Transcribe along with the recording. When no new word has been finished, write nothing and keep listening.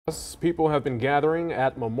People have been gathering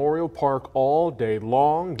at Memorial Park all day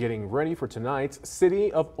long, getting ready for tonight's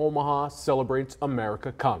City of Omaha Celebrates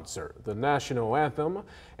America concert. The national anthem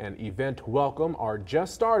and event welcome are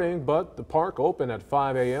just starting, but the park opened at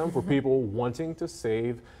 5 a.m. for people wanting to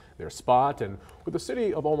save their spot. And with the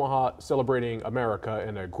City of Omaha celebrating America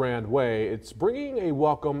in a grand way, it's bringing a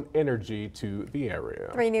welcome energy to the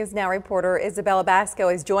area. 3 News Now reporter Isabella Basco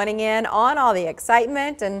is joining in on all the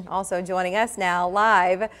excitement and also joining us now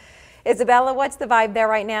live. Isabella, what's the vibe there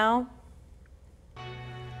right now?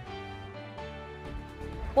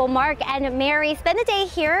 Well, Mark and Mary, spend the day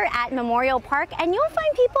here at Memorial Park and you'll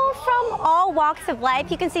find people from all walks of life.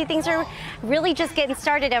 You can see things are really just getting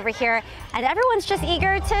started over here and everyone's just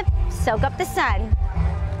eager to soak up the sun.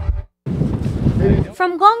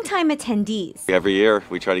 From longtime attendees. Every year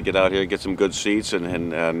we try to get out here, get some good seats and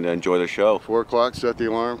enjoy the show. 4 o'clock, set the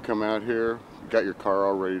alarm, come out here, got your car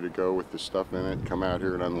all ready to go with the stuff in it, come out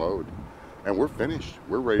here and unload. And we're finished.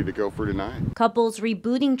 We're ready to go for tonight. Couples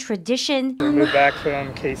rebooting tradition. We moved back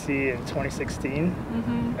from KC in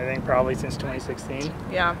 2016. I think probably since 2016.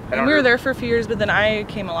 Yeah, and we were there for a few years, but then I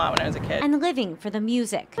came a lot when I was a kid. And living for the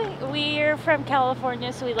music. We're from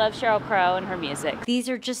California, so we love Sheryl Crow and her music. These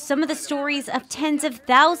are just some of the stories of tens of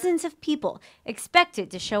thousands of people expected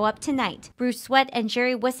to show up tonight. Bruce Sweat and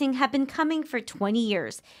Jerry Wissing have been coming for 20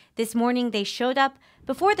 years. This morning they showed up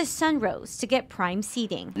before the sun rose to get prime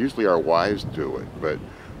seating. Usually our wives do it, but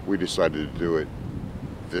we decided to do it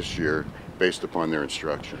this year based upon their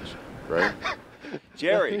instructions, right?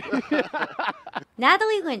 Jerry.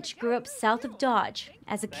 Natalie Lynch grew up south of Dodge.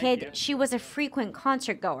 As a kid, she was a frequent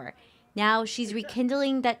concert goer. Now she's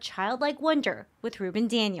rekindling that childlike wonder with Ruben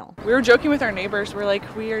Daniel. We were joking with our neighbors. We're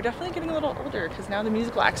like, we are definitely getting a little older because now the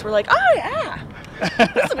musical acts were like, oh yeah,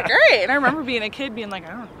 this will be great. And I remember being a kid being like,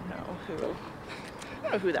 I don't know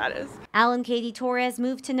who that is. Al and Katie Torres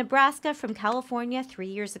moved to Nebraska from California 3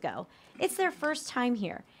 years ago. It's their first time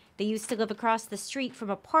here. They used to live across the street from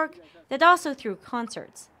a park that also threw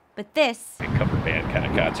concerts. But this... cover band kind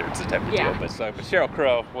of concerts, the type of deal. But Sheryl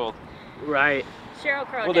Crow, Right. Sheryl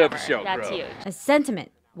Crow, we'll do it for Sheryl That's Crow. huge. A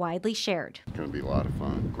sentiment widely shared. It's going to be a lot of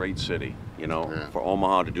fun. Great city, you know, for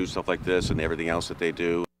Omaha to do stuff like this and everything else that they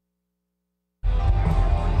do.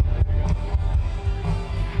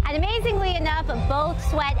 And amazingly enough, both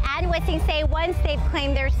Sweat and Wissing say once they've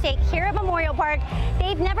claimed their stake here at Memorial Park,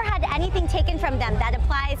 they've never had anything taken from them. That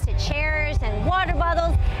applies to chairs and water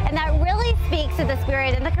bottles, and that really speaks to the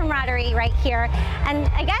spirit and the camaraderie right here. And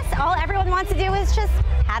I guess all everyone wants to do is just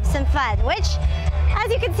have some fun, which,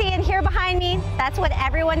 as you can see in here behind me, that's what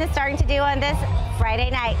everyone is starting to do on this Friday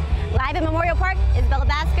night. Live at Memorial Park, Isabella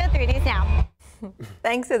Basco, 3 News Now.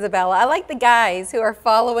 Thanks, Isabella. I like the guys who are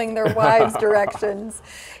following their wives' directions.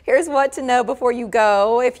 Here's what to know before you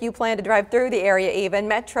go. If you plan to drive through the area even,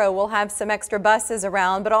 Metro will have some extra buses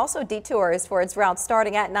around, but also detours for its route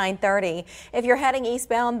starting at 9:30. If you're heading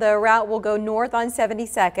eastbound, the route will go north on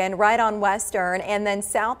 72nd, right on Western, and then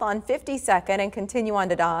south on 52nd and continue on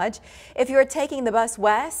to Dodge. If you're taking the bus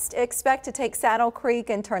west, expect to take Saddle Creek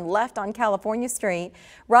and turn left on California Street,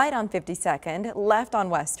 right on 52nd, left on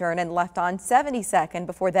Western, and left on 72nd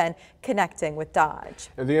before then connecting with Dodge.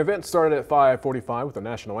 And the event started at 5:45 with the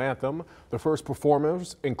national anthem. The first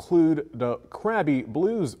performers include the Krabby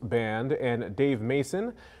Blues Band and Dave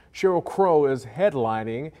Mason. Sheryl Crow is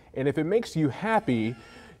headlining, and if it makes you happy,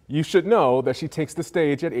 you should know that she takes the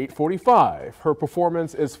stage at 8:45. Her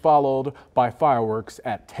performance is followed by fireworks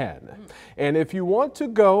at 10. And if you want to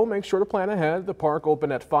go, make sure to plan ahead. The park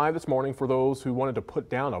opened at 5 this morning for those who wanted to put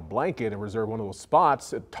down a blanket and reserve one of those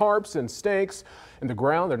spots. Tarps and stakes in the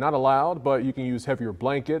ground, they're not allowed, but you can use heavier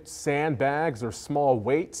blankets, sandbags, or small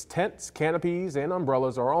weights. Tents, canopies, and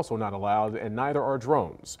umbrellas are also not allowed, and neither are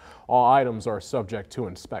drones. All items are subject to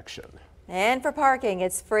inspection. And for parking,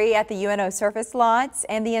 it's free at the UNO surface lots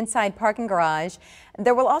and the inside parking garage.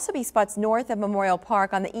 There will also be spots north of Memorial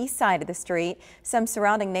Park on the east side of the street. Some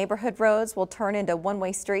surrounding neighborhood roads will turn into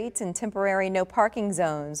one-way streets, and temporary no parking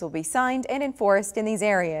zones will be signed and enforced in these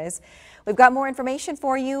areas. We've got more information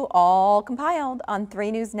for you, all compiled on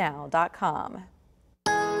 3newsnow.com.